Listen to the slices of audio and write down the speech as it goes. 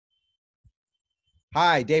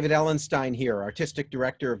Hi, David Ellenstein here, Artistic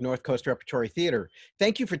Director of North Coast Repertory Theatre.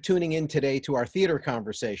 Thank you for tuning in today to our theater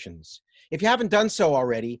conversations. If you haven't done so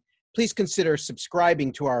already, please consider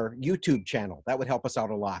subscribing to our YouTube channel. That would help us out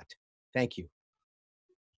a lot. Thank you.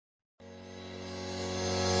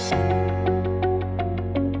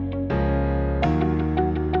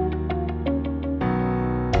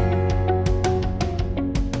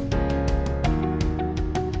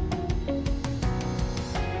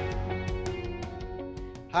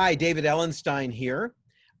 Hi, David Ellenstein here.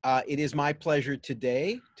 It is my pleasure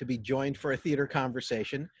today to be joined for a theater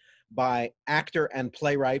conversation by actor and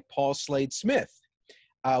playwright Paul Slade Smith.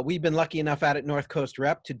 We've been lucky enough at North Coast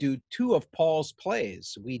Rep to do two of Paul's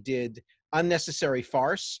plays. We did Unnecessary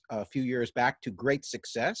Farce a few years back to great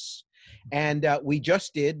success, and we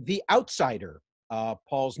just did The Outsider,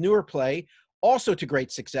 Paul's newer play, also to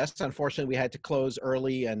great success. Unfortunately, we had to close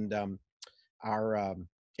early, and our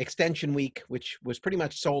extension week, which was pretty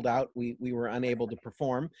much sold out, we were unable to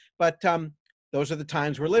perform, but those are the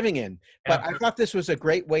times we're living in. But I thought this was a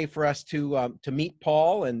great way for us to meet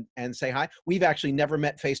Paul and say hi. We've actually never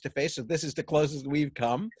met face to face, so this is the closest we've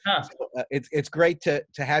come. Huh. So, it's great to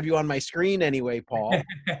have you on my screen anyway, Paul.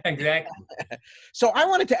 Exactly. So I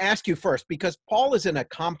wanted to ask you first, because Paul is an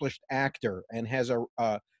accomplished actor and has a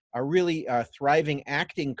really thriving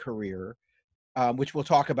acting career, which we'll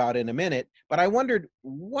talk about in a minute. But I wondered,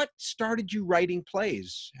 what started you writing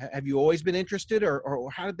plays? Have you always been interested, or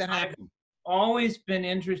how did that happen? I've always been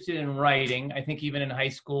interested in writing. I think even in high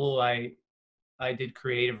school, I did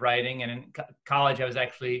creative writing, and in college, I was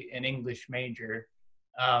actually an English major.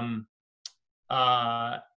 Yeah,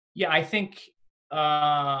 I think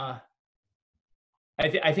I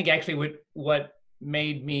think actually what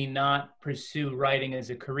made me not pursue writing as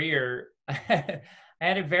a career, I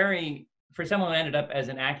had a very, for someone who ended up as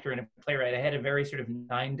an actor and a playwright, I had a very sort of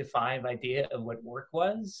 9-to-5 idea of what work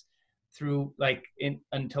was through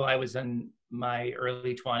until I was in my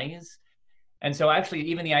early 20s. And so actually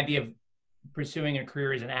even the idea of pursuing a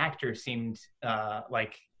career as an actor seemed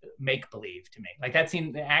like make-believe to me. Like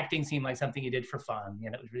acting seemed like something you did for fun.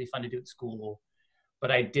 You know, it was really fun to do at school, but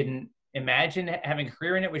I didn't imagine having a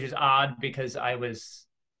career in it, which is odd because I was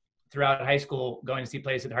throughout high school going to see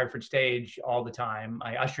plays at the Hartford Stage all the time.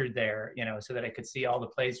 I ushered there, you know, so that I could see all the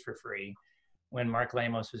plays for free when Mark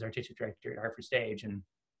Lamos was artistic director at Hartford Stage, and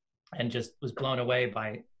just was blown away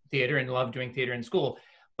by theater and loved doing theater in school.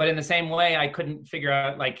 But in the same way, I couldn't figure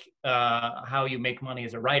out how you make money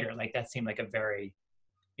as a writer. Like that seemed like a very,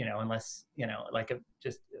 you know, unless, you know, like a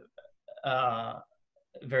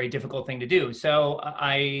very difficult thing to do. So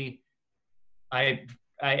I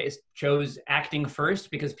chose acting first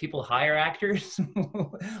because people hire actors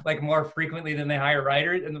like more frequently than they hire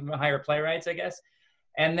writers and hire playwrights, I guess.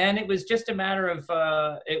 And then it was just a matter of,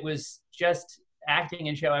 it was just acting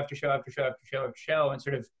in show after show after show after show after show. And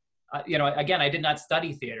sort of, you know, again, I did not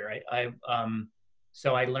study theater.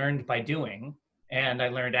 So I learned by doing, and I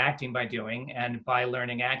learned acting by doing, and by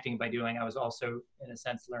learning acting by doing, I was also in a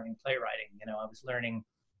sense learning playwriting. You know, I was learning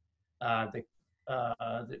the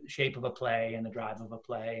shape of a play and the drive of a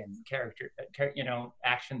play and you know,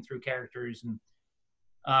 action through characters.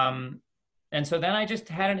 And so then I just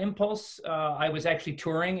had an impulse. I was actually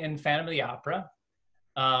touring in Phantom of the Opera.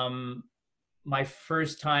 My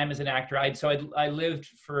first time as an actor, I lived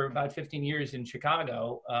for about 15 years in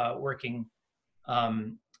Chicago, working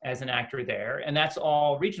as an actor there. And that's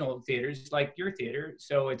all regional theaters like your theater.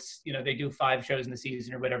 So it's, you know, they do 5 shows in the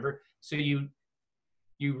season or whatever. So you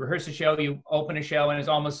rehearse a show, you open a show, and it's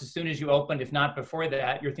almost as soon as you opened, if not before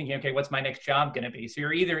that, you're thinking, okay, what's my next job going to be? So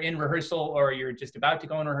you're either in rehearsal or you're just about to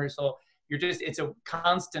go in rehearsal. It's a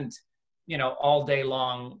constant, you know, all day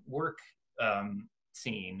long work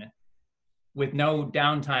scene with no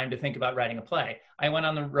downtime to think about writing a play. I went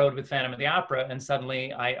on the road with Phantom of the Opera, and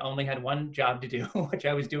suddenly I only had one job to do, which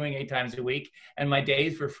I was doing 8 times a week, and my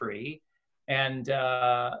days were free. And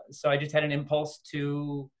so I just had an impulse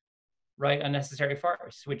to write Unnecessary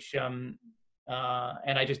Farce, which, and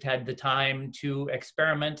I just had the time to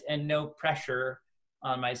experiment and no pressure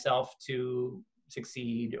on myself to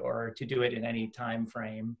succeed or to do it in any time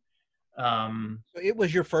frame. So it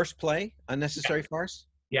was your first play, Unnecessary Farce?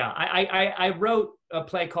 Yeah, I wrote a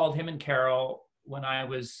play called Him and Carol when I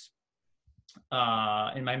was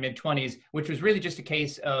in my mid-20s, which was really just a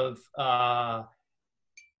case of an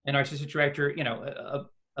artistic director, you know,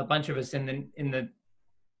 a bunch of us in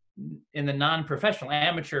the non-professional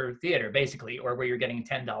amateur theater, basically, or where you're getting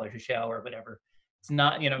 $10 a show or whatever. It's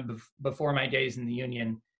not, you know, before my days in the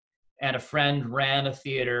union. And a friend ran a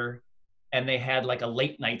theater, and they had like a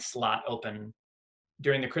late night slot open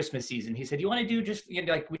during the Christmas season. He said, you want to do just,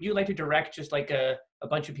 like, would you like to direct just like a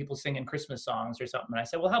bunch of people singing Christmas songs or something? And I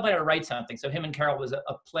said, well, how about I write something? So Him and Carol was a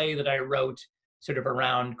play that I wrote sort of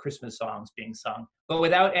around Christmas songs being sung, but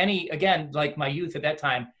without any, again, like my youth at that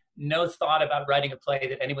time, no thought about writing a play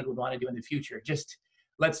that anyone would want to do in the future. Just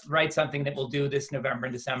let's write something that we'll do this November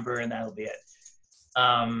and December, and that'll be it.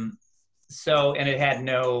 So, and it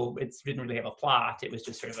didn't really have a plot. It was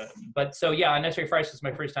just sort of Unnecessary Farce was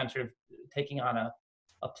my first time sort of taking on a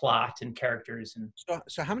plot and characters. And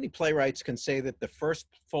so how many playwrights can say that the first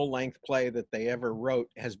full-length play that they ever wrote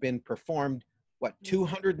has been performed,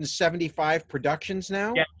 275 productions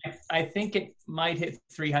now? Yeah, I think it might hit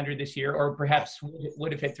 300 this year, or perhaps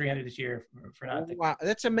would have hit 300 this year for not. Wow,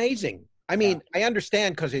 that's amazing. I mean, I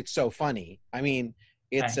understand because it's so funny. I mean,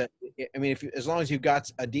 as long as you've got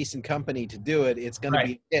a decent company to do it, it's going to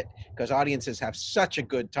be a hit because audiences have such a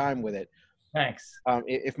good time with it. Thanks.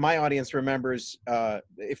 If my audience remembers,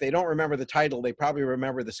 if they don't remember the title, they probably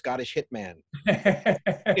remember The Scottish Hitman.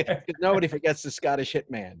 Because nobody forgets The Scottish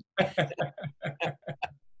Hitman.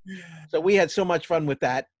 So we had so much fun with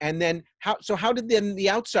that. And then how did then The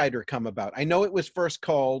Outsider come about? I know it was first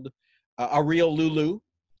called A Real Lulu.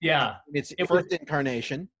 Yeah. Its first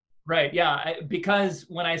incarnation. Right. Yeah. Because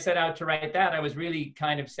when I set out to write that, I was really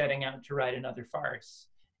kind of setting out to write another farce.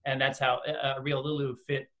 And that's how A Real Lulu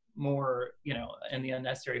fit more, in the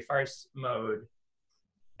Unnecessary Farce mode.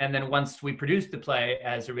 And then once we produced the play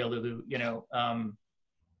as A Real Lulu,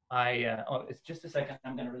 it's just a second.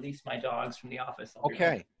 I'm going to release my dogs from the office.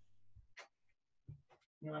 Okay.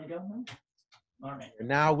 You want to go? All right. We're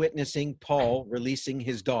now witnessing Paul releasing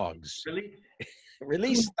his dogs.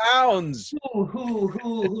 Release sounds.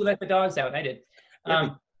 Who let the dogs out? I did.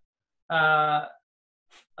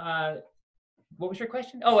 What was your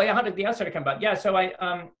question? Oh, how did The Outsider come about? Yeah, so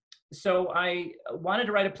I wanted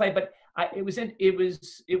to write a play, but it was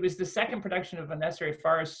the second production of Unnecessary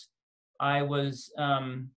Farce. I was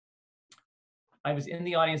in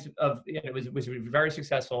the audience of it was a very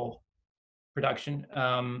successful production.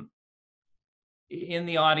 In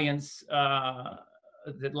the audience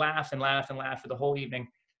that laughed and laughed and laughed for the whole evening,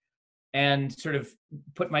 and sort of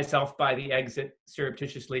put myself by the exit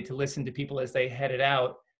surreptitiously to listen to people as they headed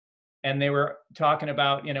out. And they were talking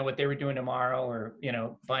about, what they were doing tomorrow, or,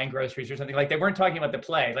 buying groceries or something. Like, they weren't talking about the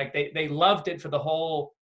play. Like, they loved it for the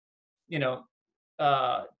whole,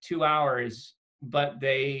 2 hours, but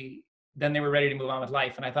then they were ready to move on with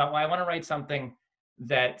life. And I thought, well, I want to write something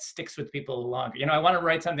that sticks with people longer. I want to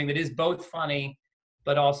write something that is both funny,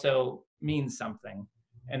 but also means something.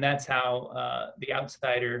 And that's how The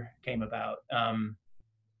Outsider came about.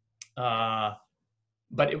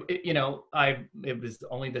 But it was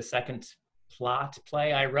only the second plot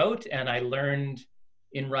play I wrote, and I learned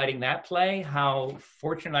in writing that play how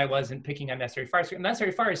fortunate I was in picking Unnecessary Farce.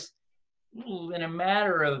 Unnecessary Farce, in a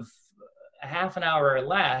matter of a half an hour or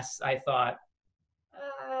less, I thought,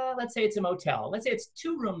 let's say it's a motel. Let's say it's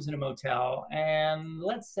 2 rooms in a motel, and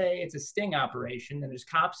let's say it's a sting operation, and there's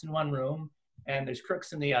cops in one room, and there's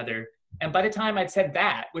crooks in the other. And by the time I'd said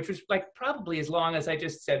that, which was like probably as long as I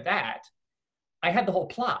just said that, I had the whole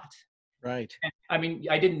plot. Right. And,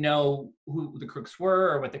 I didn't know who the crooks were,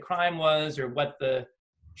 or what the crime was, or what the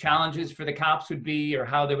challenges for the cops would be, or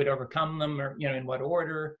how they would overcome them, or, in what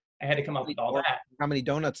order. I had to come up with all that. How many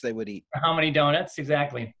donuts they would eat. How many donuts,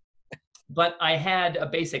 exactly. But I had a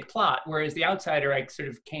basic plot, whereas The Outsider, I sort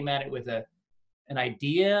of came at it with an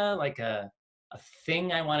idea, like a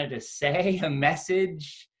thing I wanted to say, a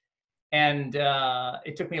message. And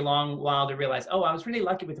it took me a long while to realize, I was really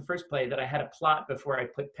lucky with the first play that I had a plot before I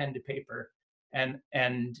put pen to paper. And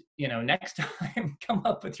next time, come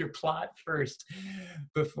up with your plot first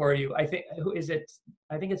before you. I think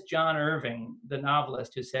it's John Irving, the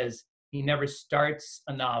novelist, who says he never starts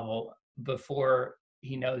a novel before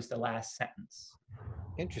he knows the last sentence.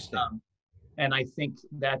 Interesting. And I think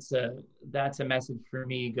that's a message for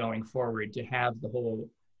me going forward, to have the whole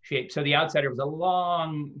shape. So The Outsider was a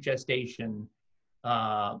long gestation.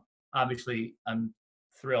 Obviously, I'm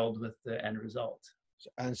thrilled with the end result.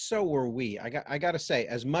 And so were we. I got to say,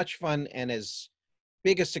 as much fun and as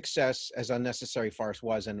big a success as Unnecessary Farce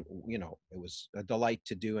was, and it was a delight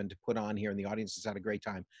to do and to put on here, and the audience has had a great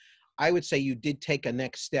time. I would say you did take a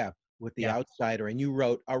next step with The Outsider, and you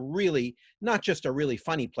wrote not just a really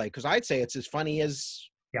funny play, because I'd say it's as funny as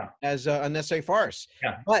Unnecessary Farce,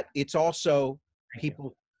 but it's also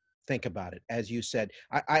people think about it, as you said.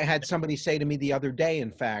 I had somebody say to me the other day, in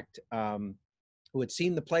fact, who had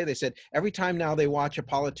seen the play. They said every time now they watch a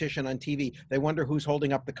politician on TV, they wonder who's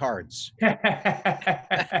holding up the cards.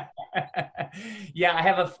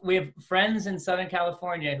 Yeah, we have friends in Southern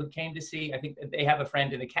California who came to see, I think they have a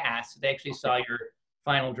friend in the cast. They actually saw your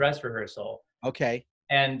final dress rehearsal. Okay.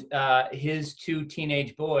 And his two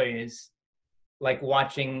teenage boys, like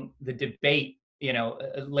watching the debate,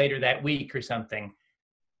 later that week or something,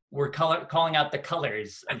 were calling out the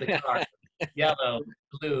colors of the car. Yellow,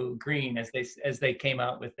 blue, green, as they came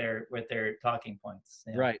out with their talking points.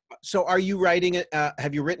 Yeah. Right. So, are you writing it?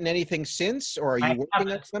 Have you written anything since, or are you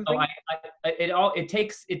working on something? So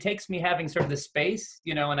it takes me having sort of the space,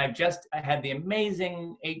 and I had the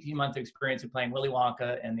amazing 18-month experience of playing Willy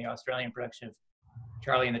Wonka and the Australian production of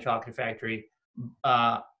Charlie and the Chocolate Factory.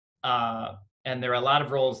 And there are a lot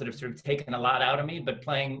of roles that have sort of taken a lot out of me, but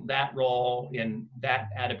playing that role in that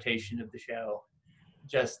adaptation of the show,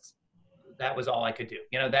 that was all I could do.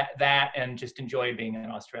 That and just enjoy being in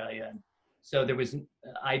Australia. And so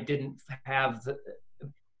I didn't have the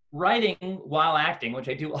writing while acting, which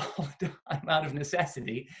I do all the time out of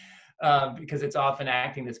necessity, because it's often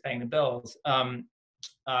acting that's paying the bills.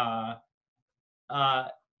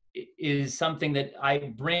 Is something that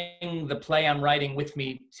I bring the play I'm writing with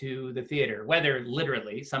me to the theater, whether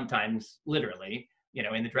sometimes literally,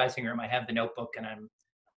 in the dressing room, I have the notebook and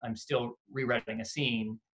I'm still rewriting a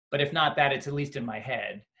scene. But if not that, it's at least in my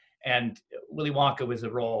head. And Willy Wonka was a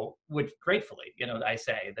role, which gratefully, I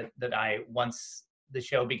say that once the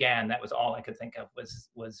show began, that was all I could think of was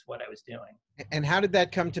what I was doing. And how did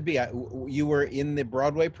that come to be? You were in the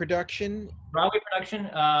Broadway production? Broadway production,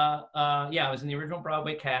 yeah, I was in the original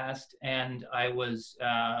Broadway cast, and I was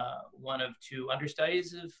one of two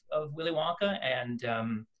understudies of Willy Wonka, and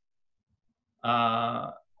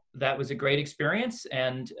that was a great experience.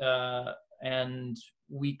 And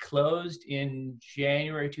we closed in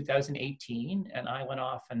January 2018, and I went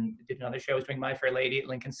off and did another show. I was doing My Fair Lady at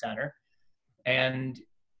Lincoln Center. And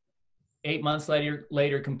 8 months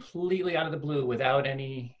later, completely out of the blue, without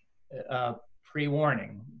any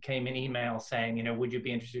pre-warning, came an email saying, would you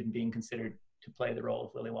be interested in being considered to play the role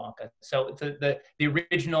of Willy Wonka? So the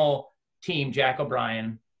original team, Jack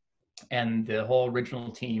O'Brien, and the whole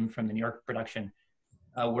original team from the New York production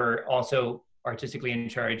were also artistically in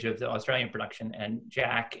charge of the Australian production. And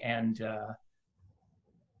Jack and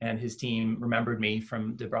his team remembered me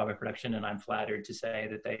from the Broadway production, and I'm flattered to say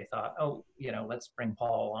that they thought, let's bring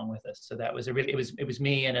Paul along with us. So that was it was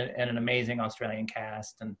me and an amazing Australian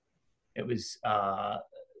cast, and it was the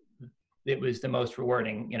most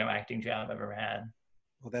rewarding, acting job I've ever had.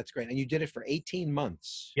 Well, that's great. And you did it for 18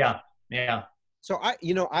 months. Yeah. So I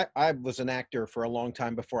was an actor for a long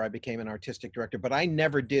time before I became an artistic director, but I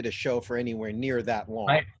never did a show for anywhere near that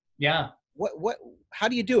long. Yeah. How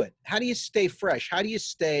do you do it? How do you stay fresh? How do you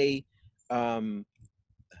stay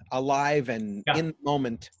alive and in the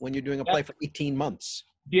moment when you're doing a play for 18 months?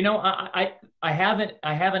 I have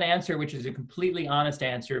an answer, which is a completely honest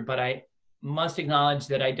answer, but I must acknowledge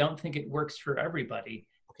that I don't think it works for everybody.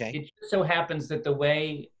 Okay. It just so happens that the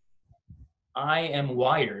way I am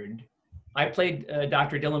wired, I played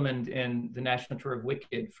Dr. Dillamond in the national tour of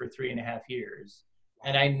Wicked for 3.5 years,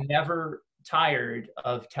 and I never tired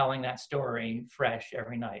of telling that story fresh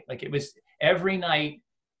every night. Like, it was every night.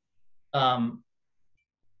 When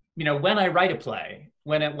I write a play,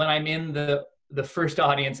 when I'm in the first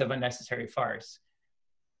audience of Unnecessary Farce,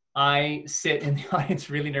 I sit in the audience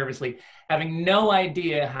really nervously, having no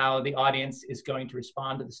idea how the audience is going to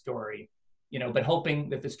respond to the story, but hoping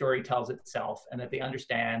that the story tells itself and that they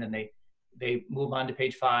understand, and they move on to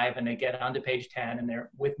page 5 and they get on to page 10 and they're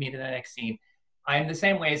with me to the next scene. I'm the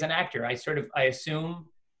same way as an actor. I assume,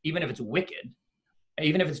 even if it's Wicked,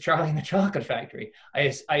 even if it's Charlie and the Chocolate Factory,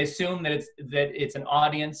 I assume that it's an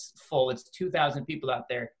audience full. It's 2,000 people out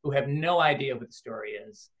there who have no idea what the story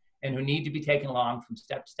is and who need to be taken along from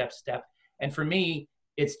step to step. And for me,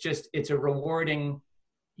 it's a rewarding,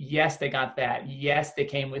 yes, they got that. Yes, they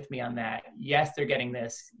came with me on that. Yes, they're getting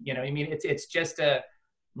this. It's just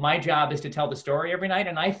my job is to tell the story every night.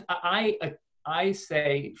 And I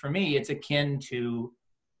say, for me, it's akin to,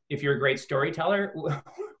 if you're a great storyteller,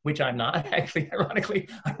 which I'm not, actually, ironically,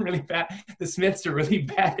 I'm really bad. The Smiths are really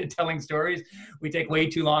bad at telling stories. We take way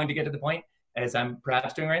too long to get to the point, as I'm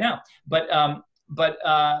perhaps doing right now. But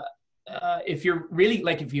if you're really,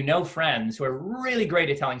 if you know friends who are really great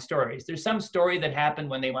at telling stories, there's some story that happened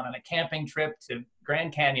when they went on a camping trip to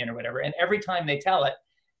Grand Canyon or whatever, and every time they tell it,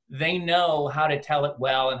 they know how to tell it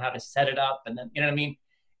well and how to set it up, and then, you know what I mean?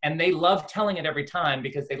 And they love telling it every time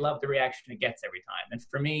because they love the reaction it gets every time. And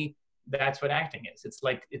for me, that's what acting is. It's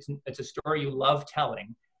like, it's a story you love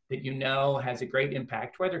telling that you know has a great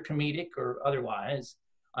impact, whether comedic or otherwise,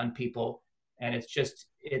 on people. And it's just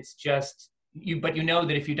you, but you know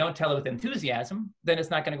that if you don't tell it with enthusiasm, then it's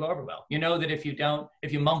not going to go over well. You know that if you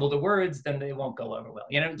mumble the words, then they won't go over well.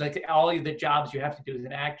 You know, like all of the jobs you have to do as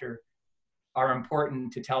an actor are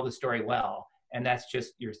important to tell the story well. And that's your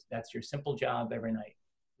simple job every night.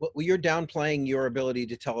 Well, you're downplaying your ability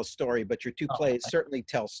to tell a story, but your two Oh, plays certainly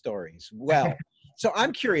tell stories well. So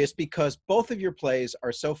I'm curious, because both of your plays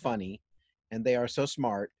are so funny and they are so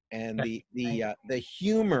smart, and the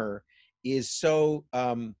humor is so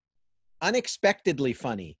unexpectedly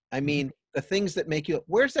funny. I mean, the things that make you,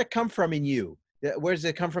 where's that come from in you? Where does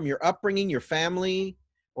it come from? Your upbringing, your family,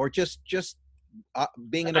 or just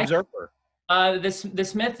being an observer? The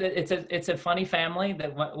Smith, it's a funny family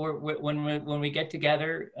that when we get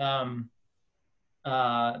together,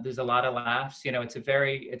 there's a lot of laughs. You know, it's a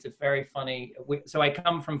very funny. So I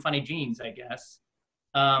come from funny genes, I guess.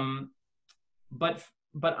 But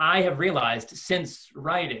I have realized since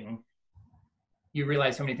writing, you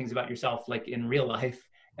realize so many things about yourself, like in real life,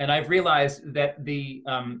 and I've realized that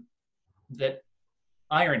that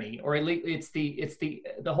irony, or at least it's the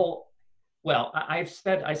whole. Well, I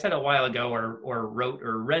said a while ago, or wrote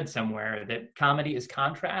or read somewhere, that comedy is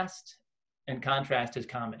contrast, and contrast is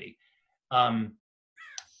comedy. I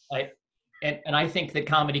think that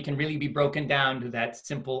comedy can really be broken down to that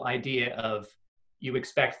simple idea of you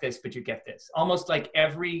expect this, but you get this. Almost like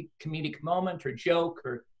every comedic moment or joke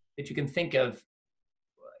or that you can think of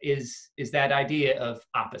is that idea of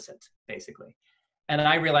opposite, basically. And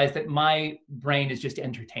I realized that my brain is just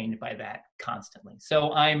entertained by that constantly.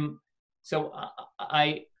 So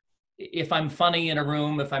if I'm funny in a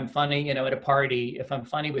room, if I'm funny, you know, at a party, if I'm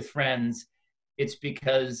funny with friends, it's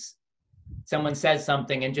because someone says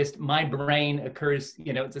something and just my brain occurs,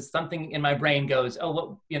 you know, it's just something in my brain goes, oh,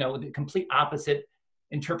 what, you know, the complete opposite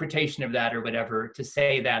interpretation of that or whatever, to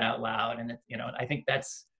say that out loud. And, you know, I think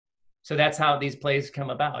that's how these plays come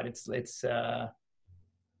about.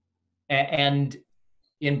 And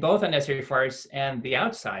in both Unnecessary Farce and The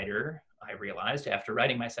Outsider, I realized after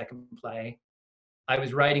writing my second play, I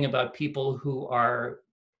was writing about people who are,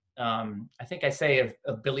 I think I say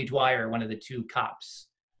of Billy Dwyer, one of the two cops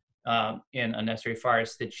in Unnecessary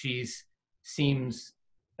Farce, that she seems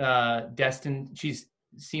destined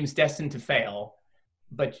to fail,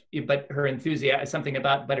 but her enthusiasm, something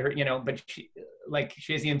about, but her, you know, but she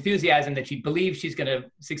has the enthusiasm that she believes she's going to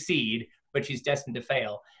succeed, but she's destined to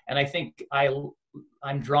fail. And I think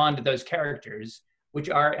I'm drawn to those characters, which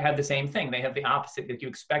have the same thing. They have the opposite, that you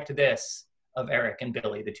expect this of Eric and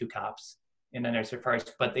Billy, the two cops in Unnecessary Farce,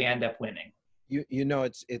 but they end up winning. You know,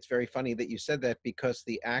 it's very funny that you said that, because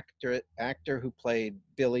the actor who played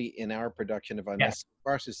Billy in our production of Unnecessary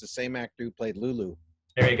Farce is the same actor who played Lulu.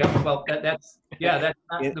 There you go. Well, that's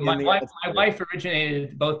my wife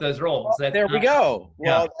originated both those roles. There we go.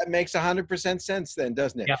 Well, that makes 100% sense then,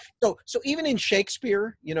 doesn't it? Yeah. So even in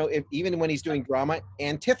Shakespeare, you know, even when he's doing drama,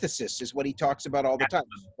 antithesis is what he talks about all the time.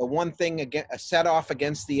 The one thing a set off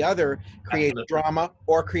against the other creates drama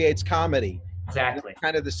or creates comedy. Exactly.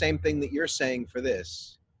 Kind of the same thing that you're saying for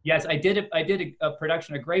this. Yes, I did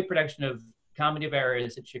a great production of Comedy of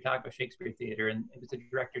Errors at Chicago Shakespeare Theater, and it was the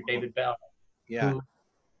director David Bell. Yeah.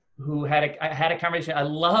 Who had a conversation. I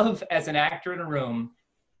love, as an actor in a room,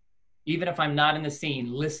 even if I'm not in the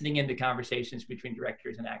scene, listening into conversations between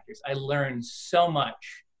directors and actors. I learn so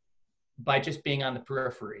much by just being on the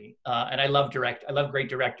periphery. And I love great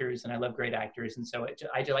directors, and I love great actors. And so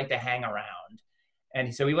I just like to hang around.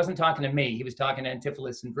 And so he wasn't talking to me. He was talking to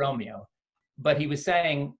Antipholus and Dromio. But he was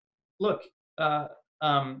saying, look,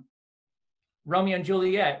 Romeo and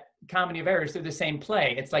Juliet, Comedy of Errors, they're the same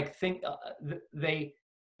play. It's like,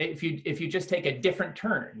 if you just take a different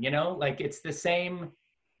turn, you know, like it's the same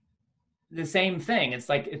thing. It's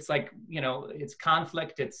like, you know, it's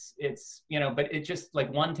conflict. It's, you know, but it just like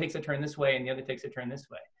one takes a turn this way and the other takes a turn this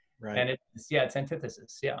way. Right. And it's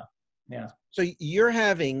antithesis. Yeah. Yeah. So you're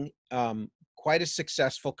having quite a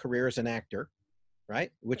successful career as an actor,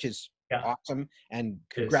 right? Which is awesome, and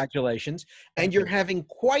congratulations. And you're having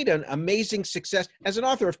quite an amazing success as an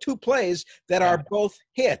author of two plays that are both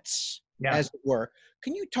hits, as it were.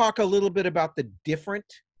 Can you talk a little bit about the different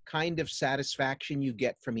kind of satisfaction you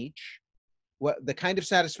get from each? What the kind of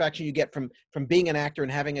satisfaction you get from being an actor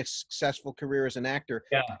and having a successful career as an actor,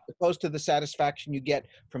 as opposed to the satisfaction you get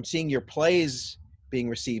from seeing your plays being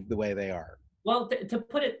received the way they are? Well, to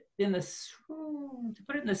put it in the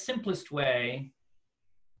simplest way,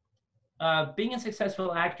 being a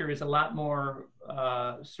successful actor is a lot more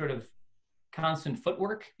sort of constant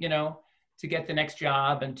footwork, you know, to get the next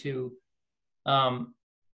job and to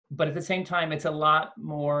but at the same time, it's a lot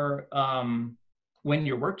more, when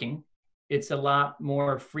you're working, it's a lot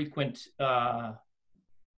more frequent,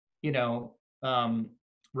 you know,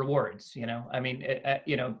 rewards, you know? I mean,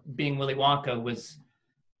 you know, being Willy Wonka was,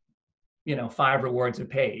 you know, 5 rewards a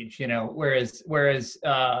page, you know, whereas, you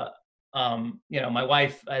know, my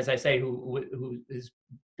wife, as I say, who has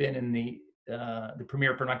been in the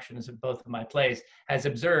premiere productions of both of my plays, has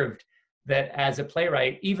observed that as a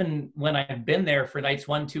playwright, even when I've been there for nights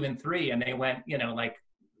 1, 2, and 3, and they went, you know, like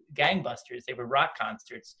gangbusters, they were rock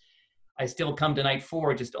concerts, I still come to night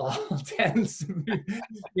 4 just all tense,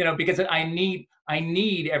 you know, because I need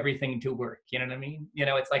everything to work. You know what I mean? You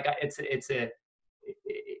know, it's like it's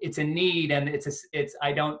a need, and it's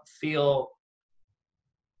I don't feel,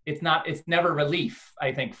 it's never relief,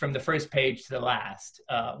 I think, from the first page to the last,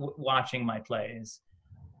 watching my plays.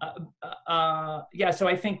 Yeah, so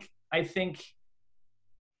I think,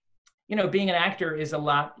 you know, being an actor is a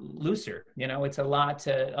lot looser. You know, it's a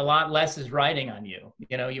lot less is riding on you.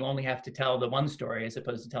 You know, you only have to tell the one story as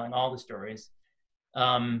opposed to telling all the stories.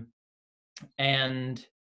 And,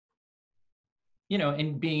 you know,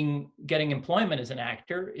 getting employment as an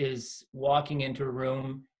actor is walking into a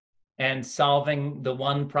room and solving the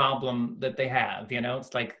one problem that they have. You know,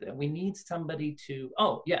 it's like, we need somebody to,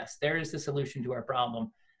 oh yes, there is the solution to our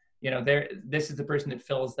problem. You know, this is the person that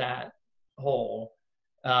fills that hole.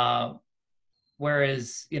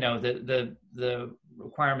 Whereas, you know, the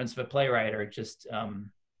requirements of a playwright are just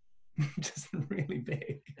just really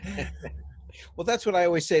big. Well, that's what I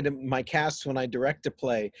always say to my casts when I direct a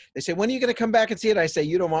play. They say, when are you going to come back and see it? I say,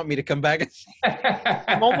 you don't want me to come back and see it.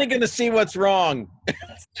 I'm only going to see what's wrong.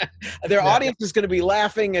 Their audience is going to be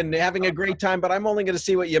laughing and having a great time, but I'm only going to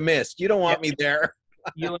see what you missed. You don't want me there.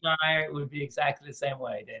 You and I would be exactly the same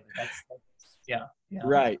way, David. Yeah.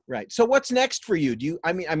 Right. So what's next for you? Do you,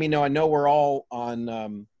 I mean, no, I know we're all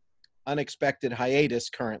on unexpected hiatus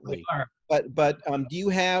currently, but do you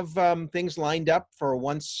have things lined up for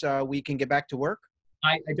once we can get back to work?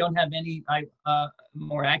 I don't have any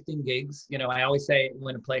more acting gigs. You know, I always say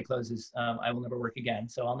when a play closes, I will never work again.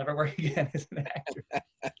 So I'll never work again as an actor.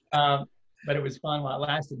 But it was fun while it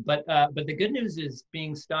lasted. But the good news is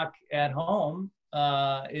being stuck at home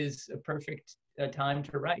is a perfect time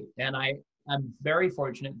to write. And I'm very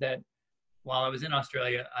fortunate that while I was in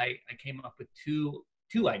Australia, I came up with two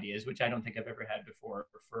ideas, which I don't think I've ever had before,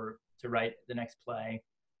 to write the next play.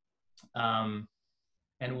 And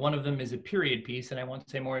one of them is a period piece, and I won't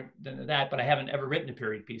say more than that, but I haven't ever written a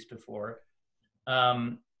period piece before.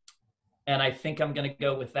 And I think I'm going to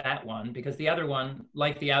go with that one, because the other one,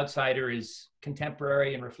 like The Outsider, is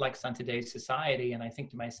contemporary and reflects on today's society. And I think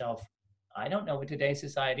to myself, I don't know what today's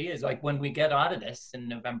society is. Like when we get out of this in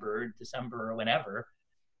November, or December, or whenever,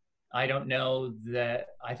 I don't know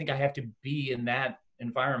that, I think I have to be in that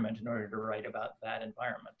environment in order to write about that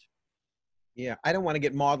environment. Yeah, I don't want to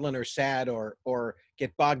get maudlin or sad or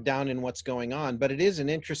get bogged down in what's going on, but it is an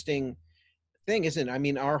interesting thing, isn't it? I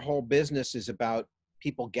mean, our whole business is about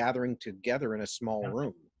people gathering together in a small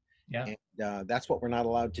room. Yeah. And that's what we're not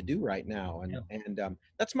allowed to do right now. And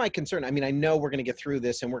that's my concern. I mean, I know we're going to get through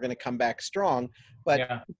this and we're going to come back strong,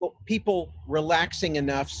 but people relaxing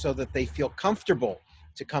enough so that they feel comfortable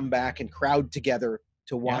to come back and crowd together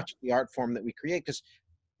to watch the art form that we create. Because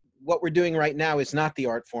what we're doing right now is not the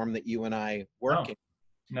art form that you and I work in.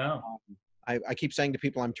 No. I keep saying to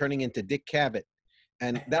people, I'm turning into Dick Cavett,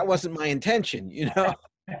 and that wasn't my intention, you know.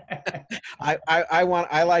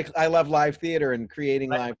 I love live theater and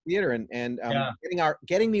creating live theater, and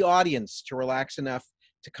getting the audience to relax enough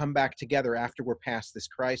to come back together after we're past this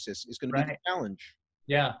crisis is going to be the challenge.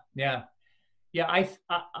 Yeah. I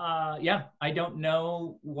don't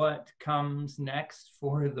know what comes next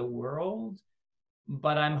for the world,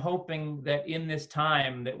 but I'm hoping that in this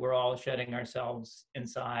time that we're all shutting ourselves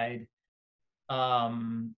inside,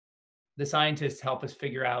 the scientists help us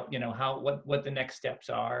figure out, you know, what the next steps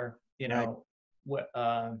are, you know,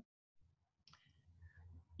 whether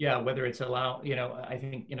it's you know, I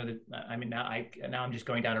think, you know, I mean, now I'm just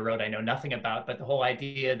going down a road I know nothing about, but the whole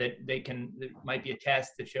idea that there might be a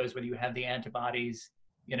test that shows whether you have the antibodies,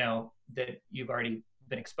 you know, that you've already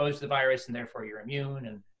been exposed to the virus and therefore you're immune.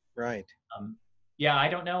 And I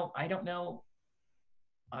don't know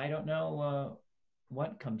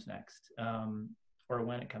what comes next, or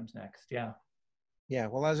when it comes next. Yeah,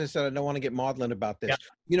 well, as I said, I don't want to get maudlin about this. Yeah.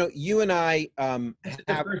 You know, you and I have the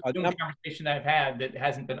first conversation I've had that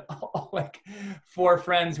hasn't been all like 4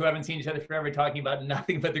 friends who haven't seen each other forever talking about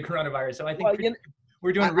nothing but the coronavirus. So I think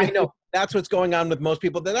we're doing really. I know that's what's going on with most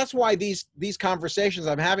people. That's why these conversations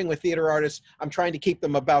I'm having with theater artists, I'm trying to keep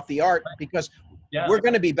them about the art, because we're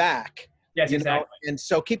going to be back. Yes, you know, exactly. and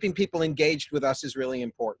so keeping people engaged with us is really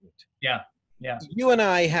important. Yeah, yeah. You and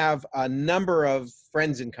I have a number of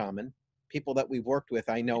friends in common, people that we've worked with,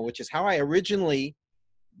 I know, which is how I originally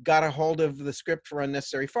got a hold of the script for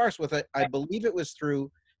Unnecessary Farce with it. I believe it was through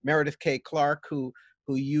Meredith K. Clark, who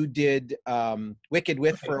you did Wicked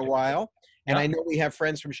with for a while. And I Yeah, know we have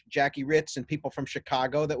friends from Jackie Ritz and people from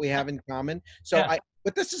Chicago that we have in common. So yeah.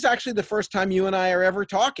 but this is actually the first time you and I are ever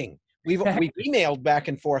talking. We've emailed back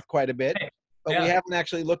and forth quite a bit, but we Yeah, haven't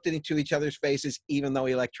actually looked into each other's faces, even though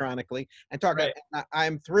electronically. And right.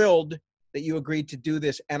 I'm thrilled that you agreed to do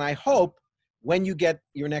this. And I hope when you get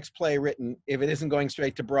your next play written, if it isn't going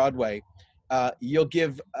straight to Broadway, you'll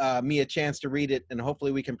give me a chance to read it, and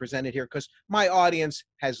hopefully we can present it here, because my audience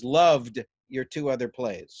has loved your two other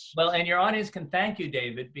plays. Well, and your audience can thank you,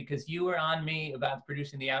 David, because you were on me about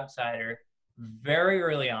producing The Outsider very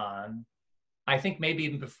early on. I think maybe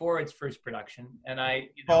even before its first production. And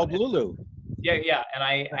Called Lulu. Yeah. And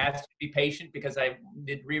I asked to be patient because I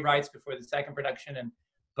did rewrites before the second production.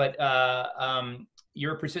 But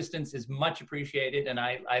your persistence is much appreciated. And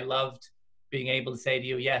I loved being able to say to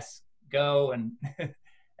you, yes, go and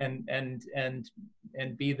and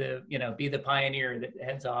be the pioneer that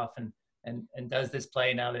heads off and does this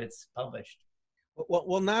play now that it's published.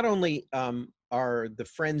 Well, not only are the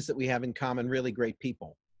friends that we have in common really great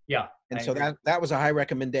people, Yeah. and so that was a high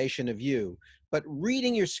recommendation of you. But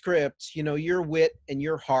reading your scripts, you know, your wit and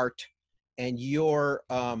your heart and your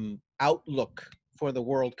outlook for the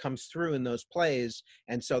world comes through in those plays.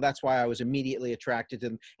 And so that's why I was immediately attracted to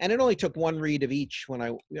them. And it only took one read of each. When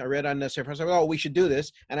I read Unnecessary Farce, I was like, oh, we should do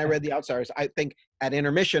this. And I read The Outsiders. I think at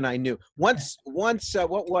intermission, I knew. Once,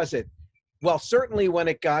 what was it? Well, certainly when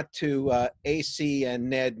it got to AC and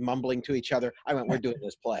Ned mumbling to each other, I went, we're doing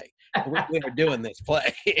this play. We are doing this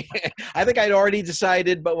play. I think I'd already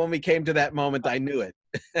decided, but when we came to that moment, I knew it.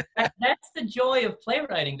 That's the joy of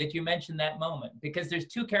playwriting, that you mentioned that moment, because there's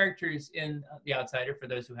two characters in The Outsider, for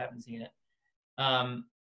those who haven't seen it,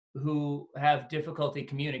 who have difficulty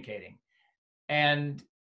communicating. And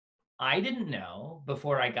I didn't know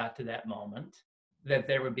before I got to that moment that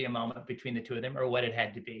there would be a moment between the two of them, or what it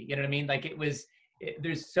had to be. You know what I mean? Like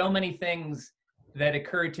there's so many things that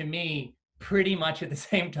occurred to me pretty much at the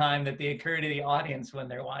same time that they occur to the audience when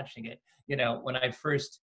they're watching it. You know, when I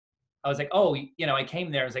was like, oh, you know, I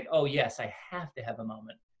came there, I was like, oh yes, I have to have a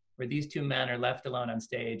moment where these two men are left alone on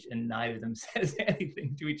stage and neither of them says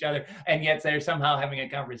anything to each other, and yet they're somehow having a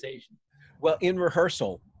conversation. Well, in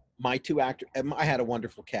rehearsal, my two actors, I had a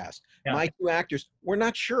wonderful cast. Yeah. My two actors were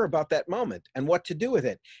not sure about that moment and what to do with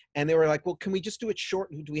it. And they were like, well, can we just do it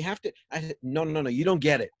short? Do we have to? I said, no, you don't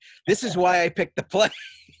get it. This is why I picked the play.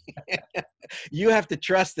 You have to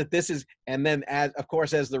trust that this is, and then as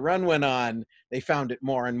the run went on, they found it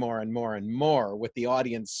more and more and more and more, with the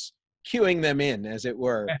audience cueing them in, as it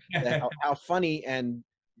were, how funny and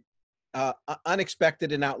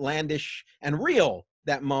unexpected and outlandish and real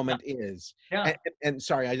that moment is. Yeah. And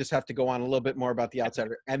sorry, I just have to go on a little bit more about The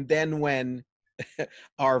Outsider. And then when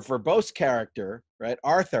our verbose character, right,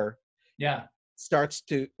 Arthur, Yeah. starts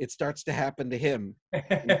to happen to him,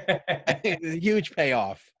 a huge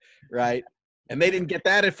payoff, right? And they didn't get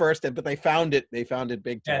that at first, but they found it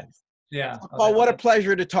big time. Yes. Yeah. Paul, what a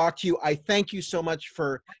pleasure to talk to you. I thank you so much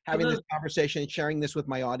for having this conversation and sharing this with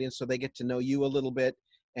my audience so they get to know you a little bit.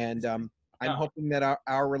 And I'm hoping that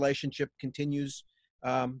our relationship continues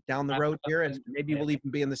down the road here, and maybe we'll even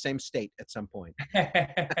be in the same state at some point.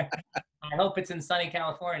 I hope it's in sunny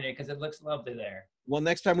California, because it looks lovely there. Well,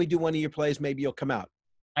 next time we do one of your plays, maybe you'll come out.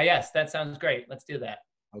 Yes, that sounds great. Let's do that.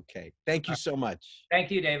 Okay. Thank you so much. Thank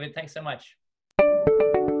you, David. Thanks so much.